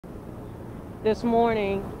This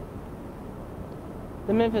morning,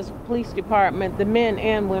 the Memphis Police Department, the men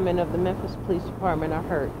and women of the Memphis Police Department are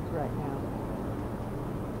hurt right now.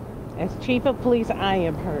 As Chief of Police, I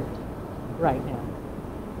am hurt right now.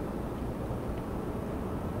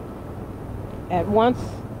 At once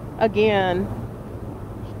again,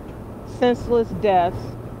 senseless deaths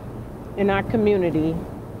in our community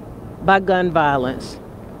by gun violence.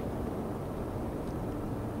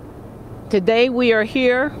 Today we are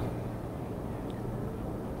here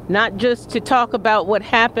not just to talk about what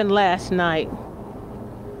happened last night,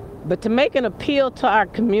 but to make an appeal to our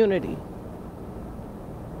community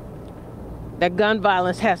that gun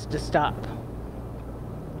violence has to stop.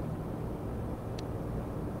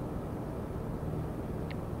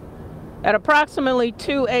 At approximately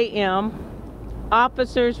 2 a.m.,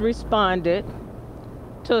 officers responded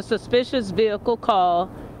to a suspicious vehicle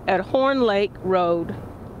call at Horn Lake Road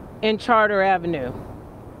and Charter Avenue.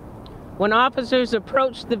 When officers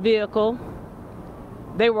approached the vehicle,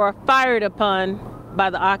 they were fired upon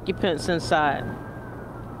by the occupants inside.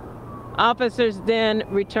 Officers then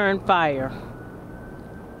returned fire.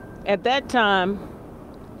 At that time,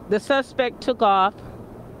 the suspect took off,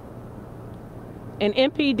 and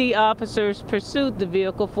MPD officers pursued the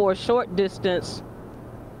vehicle for a short distance,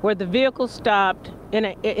 where the vehicle stopped in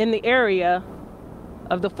the area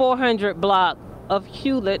of the 400 block of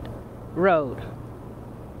Hewlett Road.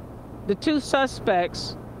 The two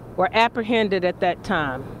suspects were apprehended at that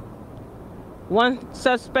time. One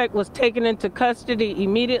suspect was taken into custody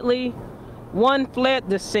immediately. One fled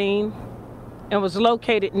the scene and was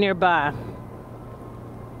located nearby.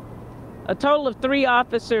 A total of 3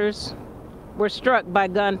 officers were struck by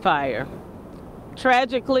gunfire.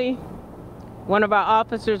 Tragically, one of our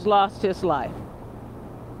officers lost his life.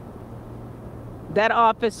 That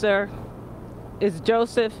officer is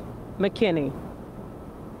Joseph McKinney.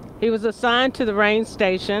 He was assigned to the range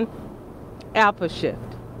station, Alpha Shift.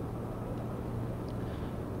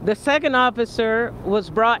 The second officer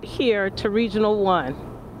was brought here to Regional 1,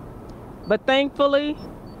 but thankfully,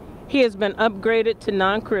 he has been upgraded to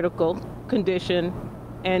non-critical condition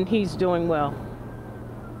and he's doing well.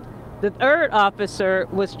 The third officer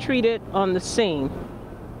was treated on the scene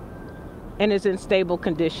and is in stable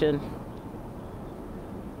condition.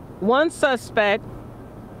 One suspect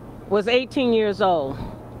was 18 years old,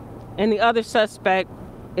 and the other suspect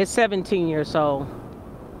is 17 years old.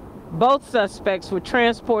 Both suspects were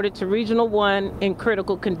transported to Regional 1 in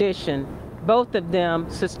critical condition. Both of them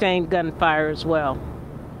sustained gunfire as well.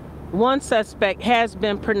 One suspect has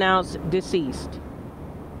been pronounced deceased.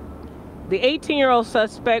 The 18-year-old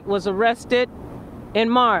suspect was arrested in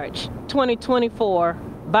March 2024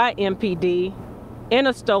 by MPD in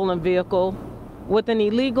a stolen vehicle with an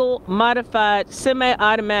illegal modified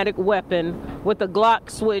semi-automatic weapon with a Glock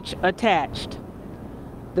switch attached.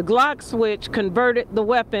 The Glock switch converted the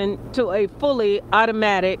weapon to a fully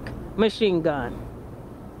automatic machine gun.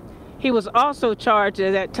 He was also charged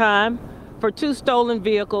at that time for 2 stolen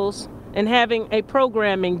vehicles and having a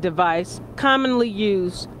programming device commonly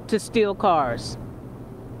used to steal cars.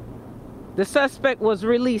 The suspect was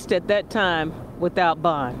released at that time without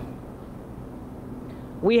bond.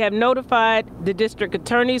 We have notified the district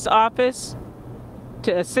attorney's office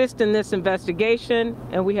to assist in this investigation,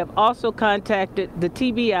 and we have also contacted the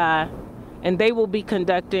TBI, and they will be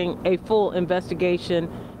conducting a full investigation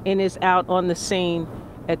and is out on the scene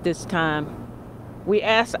at this time. We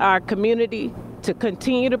ask our community to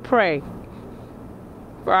continue to pray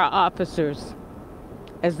for our officers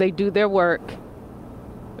as they do their work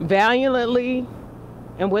valiantly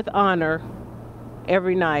and with honor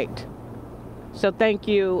every night. So thank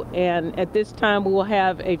you, and at this time we will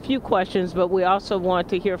have a few questions, but we also want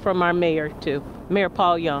to hear from our mayor too. Mayor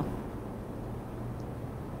Paul Young.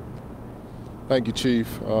 Thank you,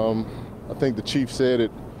 Chief. I think the Chief said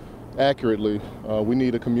it accurately. We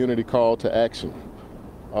need a community call to action.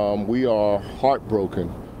 We are heartbroken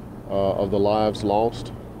of the lives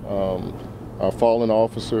lost, our fallen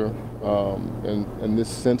officer, and this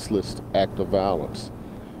senseless act of violence.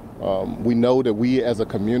 We know that we as a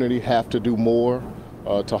community have to do more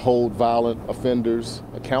to hold violent offenders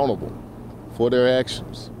accountable for their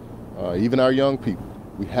actions. Even our young people,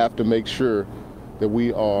 we have to make sure that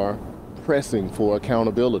we are pressing for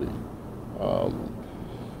accountability.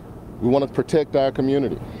 We want to protect our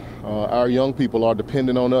community. Our young people are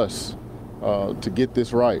dependent on us to get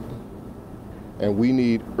this right. And we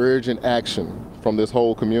need urgent action from this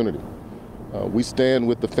whole community. We stand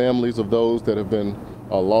with the families of those that have been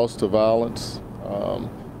lost to violence,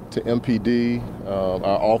 to MPD. Our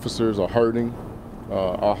officers are hurting.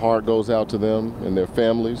 Our heart goes out to them and their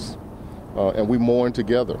families. and we mourn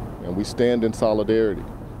together, and we stand in solidarity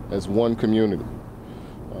as one community.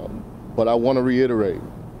 But I want to reiterate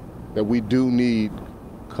that we do need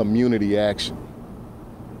community action.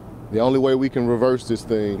 The only way we can reverse this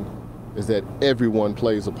thing is that everyone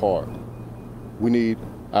plays a part. We need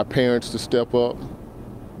our parents to step up.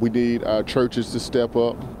 We need our churches to step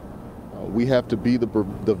up. We have to be the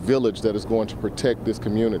village that is going to protect this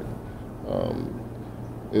community.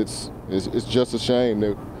 It's just a shame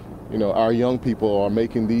that, you know, our young people are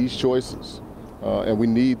making these choices, and we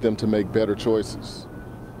need them to make better choices.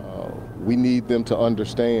 We need them to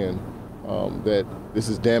understand that this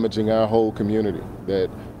is damaging our whole community,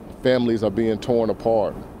 that families are being torn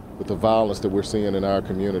apart with the violence that we're seeing in our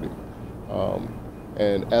community.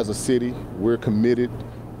 And as a city, we're committed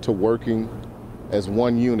to working as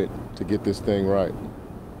one unit to get this thing right.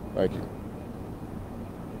 Thank you.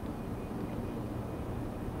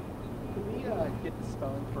 Can we get the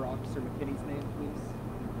spelling for Officer McKinney's name, please?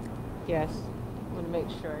 Yes, I want to make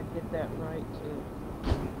sure I get that right too.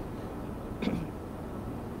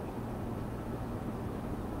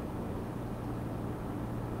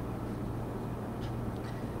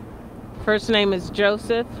 First name is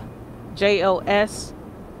Joseph, Joseph.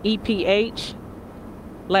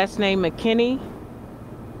 Last name McKinney,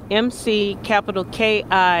 MC capital Kinney.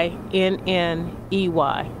 So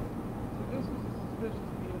this is a suspicious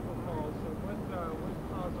vehicle call. So what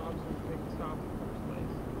caused officers to make the stop in the first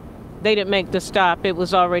place? They didn't make the stop. It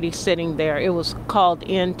was already sitting there. It was called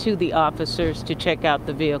in to the officers to check out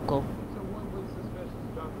the vehicle. So what was suspicious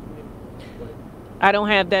about the vehicle? I don't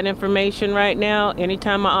have that information right now.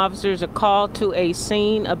 Anytime my officers are called to a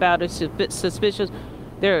scene about a suspicious,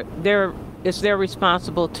 it's their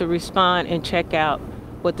responsible to respond and check out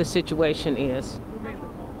what the situation is. Who made the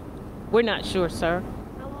call? We're not sure, sir.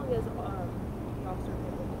 How long has the officer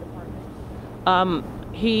been with the department?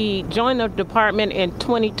 He joined the department in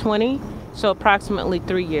 2020, so approximately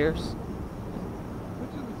 3 years.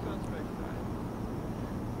 Which of the suspects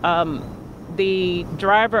died? The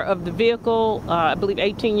driver of the vehicle, I believe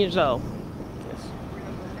 18 years old. Do we have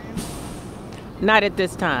their names? Not at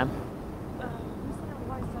this time. Who's the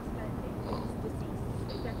otherwise suspect is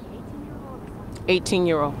deceased? Is that the 18-year-old or something?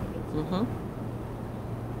 18-year-old. Mm-hmm.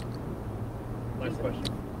 Last question.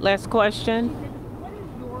 Last question. What is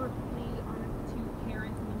your plea on two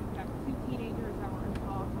parents and then you've got two teenagers that were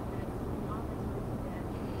involved in this, the officers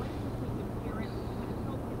and then what is your plea to parents who would have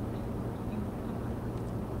helped him with youth?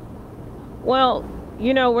 Well,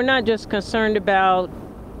 you know, we're not just concerned about,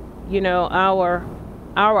 you know, our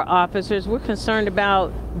officers. We're concerned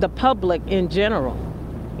about the public in general.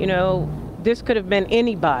 You know, this could have been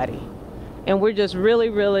anybody. And we're just really,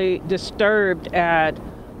 really disturbed at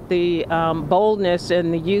the boldness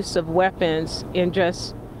and the use of weapons in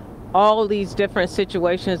just all these different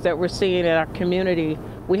situations that we're seeing in our community.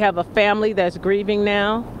 We have a family that's grieving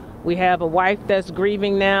now. We have a wife that's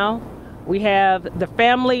grieving now. We have the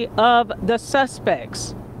family of the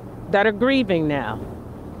suspects that are grieving now.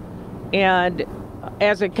 And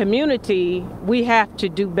as a community, we have to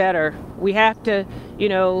do better. We have to, you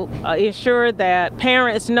know, ensure that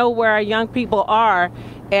parents know where our young people are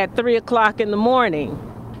at 3 o'clock in the morning.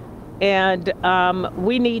 And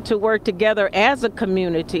we need to work together as a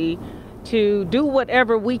community to do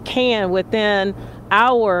whatever we can within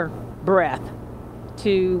our breath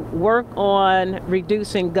to work on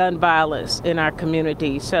reducing gun violence in our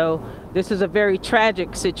community. So this is a very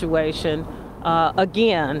tragic situation.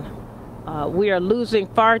 Again, we are losing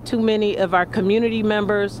far too many of our community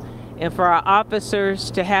members, and for our officers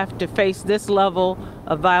to have to face this level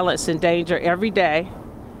of violence and danger every day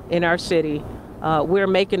in our city, we're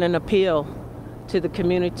making an appeal to the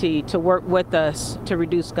community to work with us to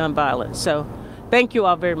reduce gun violence. So thank you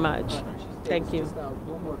all very much. Thank you. Just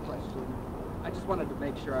one more question. I just wanted to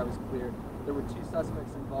make sure I was clear. There were two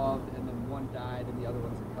suspects involved, and then one died, and the other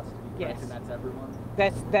one's in custody. Correct? Yes. And that's everyone?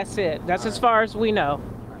 That's it. That's as far as we know.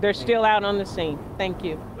 They're still out on the scene. Thank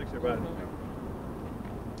you. Thanks, everybody.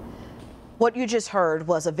 What you just heard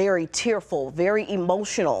was a very tearful, very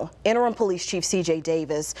emotional Interim Police Chief C.J.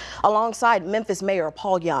 Davis alongside Memphis Mayor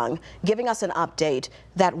Paul Young giving us an update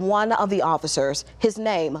that one of the officers, his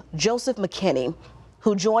name Joseph McKinney,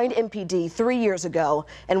 who joined MPD 3 years ago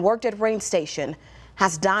and worked at Rain Station,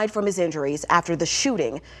 has died from his injuries after the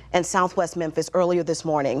shooting in Southwest Memphis earlier this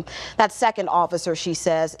morning. That second officer, she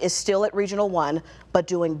says, is still at Regional 1, but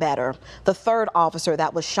doing better. The third officer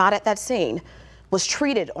that was shot at that scene was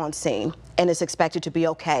treated on scene and is expected to be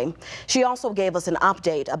okay. She also gave us an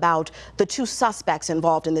update about the two suspects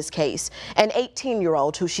involved in this case, an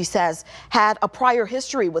 18-year-old who she says had a prior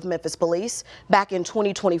history with Memphis Police back in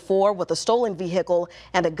 2024 with a stolen vehicle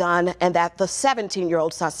and a gun, and that the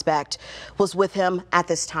 17-year-old suspect was with him at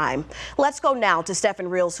this time. Let's go now to Stephen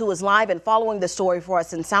Reels, who is live and following the story for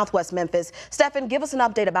us in Southwest Memphis. Stephen, give us an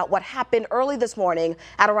update about what happened early this morning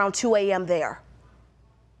at around 2 a.m. there.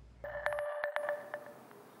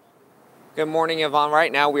 Good morning, Yvonne. Right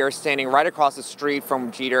now we are standing right across the street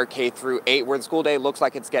from Jeter K through 8, where the school day looks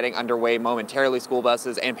like it's getting underway momentarily. School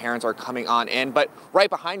buses and parents are coming on in, but right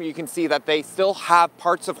behind me you can see that they still have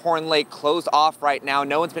parts of Horn Lake closed off right now.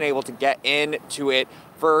 No one's been able to get into it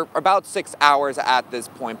for about 6 hours at this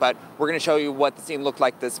point, but we're going to show you what the scene looked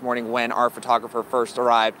like this morning when our photographer first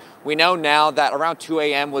arrived. We know now that around 2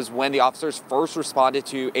 a.m. was when the officers first responded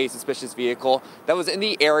to a suspicious vehicle that was in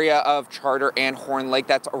the area of Charter and Horn Lake.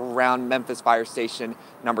 That's around Memphis Fire Station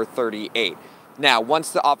number 38. Now,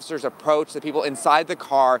 once the officers approached, the people inside the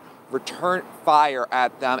car returned fire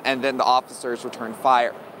at them, and then the officers returned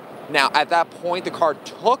fire. Now, at that point, the car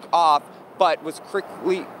took off, but was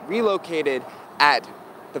quickly relocated at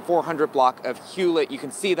the 400 block of Hewlett. You can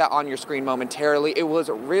see that on your screen momentarily. It was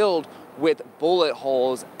riddled with bullet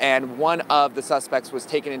holes, and one of the suspects was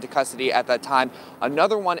taken into custody at that time.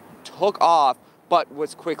 Another one took off, but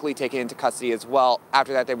was quickly taken into custody as well.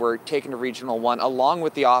 After that, they were taken to Regional 1 along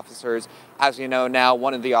with the officers. As you know now,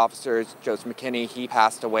 one of the officers, Joseph McKinney, he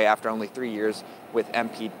passed away after only 3 years with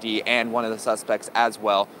MPD, and one of the suspects as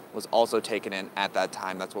well was also taken in at that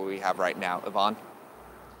time. That's what we have right now. Yvonne?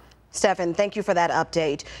 Stephen, thank you for that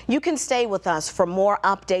update. You can stay with us for more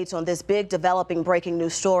updates on this big developing breaking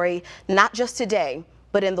news story, not just today,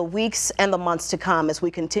 but in the weeks and the months to come as we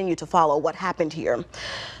continue to follow what happened here.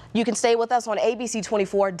 You can stay with us on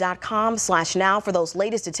abc24.com/now for those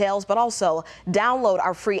latest details, but also download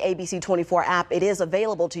our free ABC24 app. It is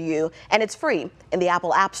available to you, and it's free in the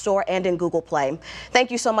Apple App Store and in Google Play. Thank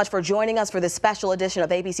you so much for joining us for this special edition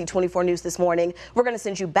of ABC24 News this morning. We're going to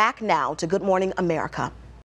send you back now to Good Morning America.